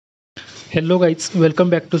Hello guys, welcome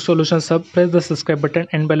back to Solutions Hub. Press the subscribe button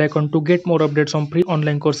and bell icon to get more updates on free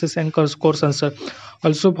online courses and course answer.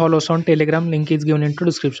 Also follow us on Telegram, link is given into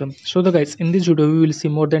description. So the guys, in this video we will see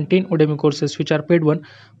more than 10 Udemy courses which are paid one,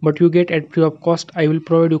 but you get at free of cost. I will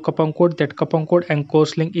provide you coupon code. That coupon code and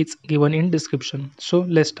course link is given in description. So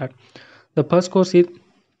let's start. The first course is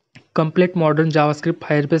Complete Modern JavaScript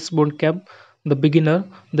Firebase BootCamp. The beginner.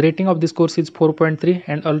 The rating of this course is 4.3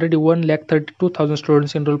 and already 1,32,000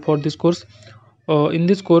 students enrolled for this course. In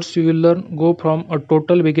this course, you will go from a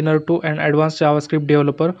total beginner to an advanced JavaScript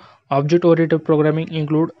developer. Object-oriented programming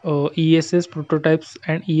include ESS prototypes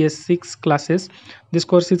and ES6 classes. This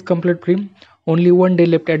course is complete free. Only one day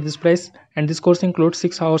left at this price, and this course includes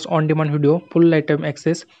 6 hours on-demand video, full lifetime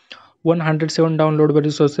access, 107 downloadable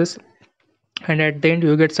resources, and at the end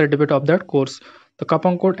you get certificate of that course. The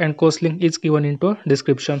coupon code and course link is given into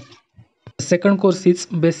description. The second course is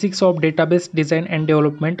Basics of Database Design and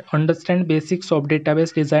Development. Understand basics of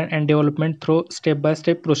database design and development through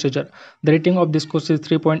step-by-step procedure. The rating of this course is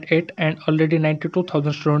 3.8 and already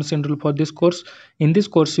 92,000 students enrolled for this course. In this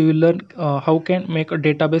course, you will learn how can make a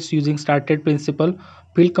database using started principle,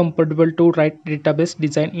 feel comfortable to write database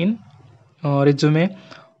design in resume.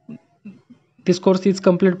 This course is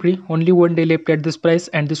complete free, only one day left at this price,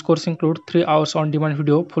 and this course includes 3 hours on demand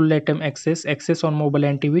video, full lifetime access on mobile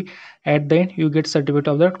and TV. At the end, you get certificate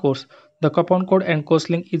of that course. The coupon code and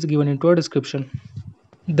course link is given into a description.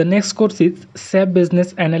 The next course is SAP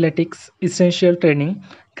Business Analytics Essential Training.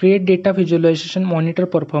 Create data visualization, monitor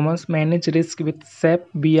performance, manage risk with SAP,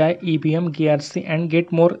 BI, EBM, GRC, and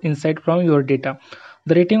get more insight from your data.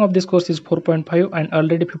 The rating of this course is 4.5 and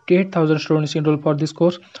already 58,000 students enrolled for this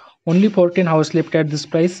course. Only 14 hours left at this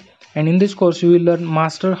price, and in this course you will learn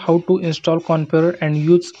master how to install, configure, and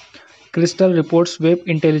use Crystal Reports Web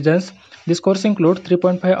Intelligence. This course includes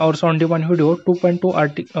 3.5 hours on demand video,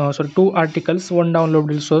 2 articles, 1 download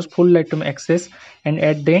resource, full lifetime access, and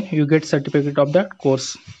at the end you get certificate of that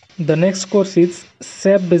course. The next course is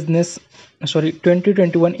SAP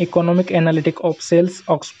 2021 Economic Analytics of Sales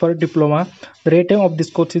Oxford Diploma. The rating of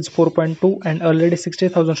this course is 4.2 and already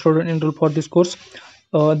 60,000 students enrolled for this course.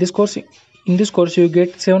 In this course you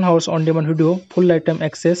get 7 hours on demand video, full lifetime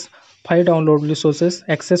access, 5 download resources,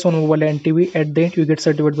 access on mobile and TV. At the end you get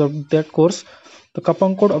certificate of that course. The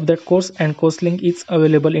coupon code of that course and course link is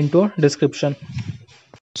available into description.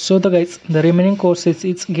 So the remaining courses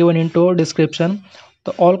is given into description.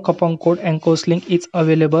 The all coupon code and course link is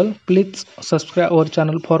available. Please subscribe our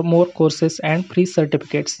channel for more courses and free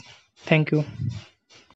certificates. Thank you.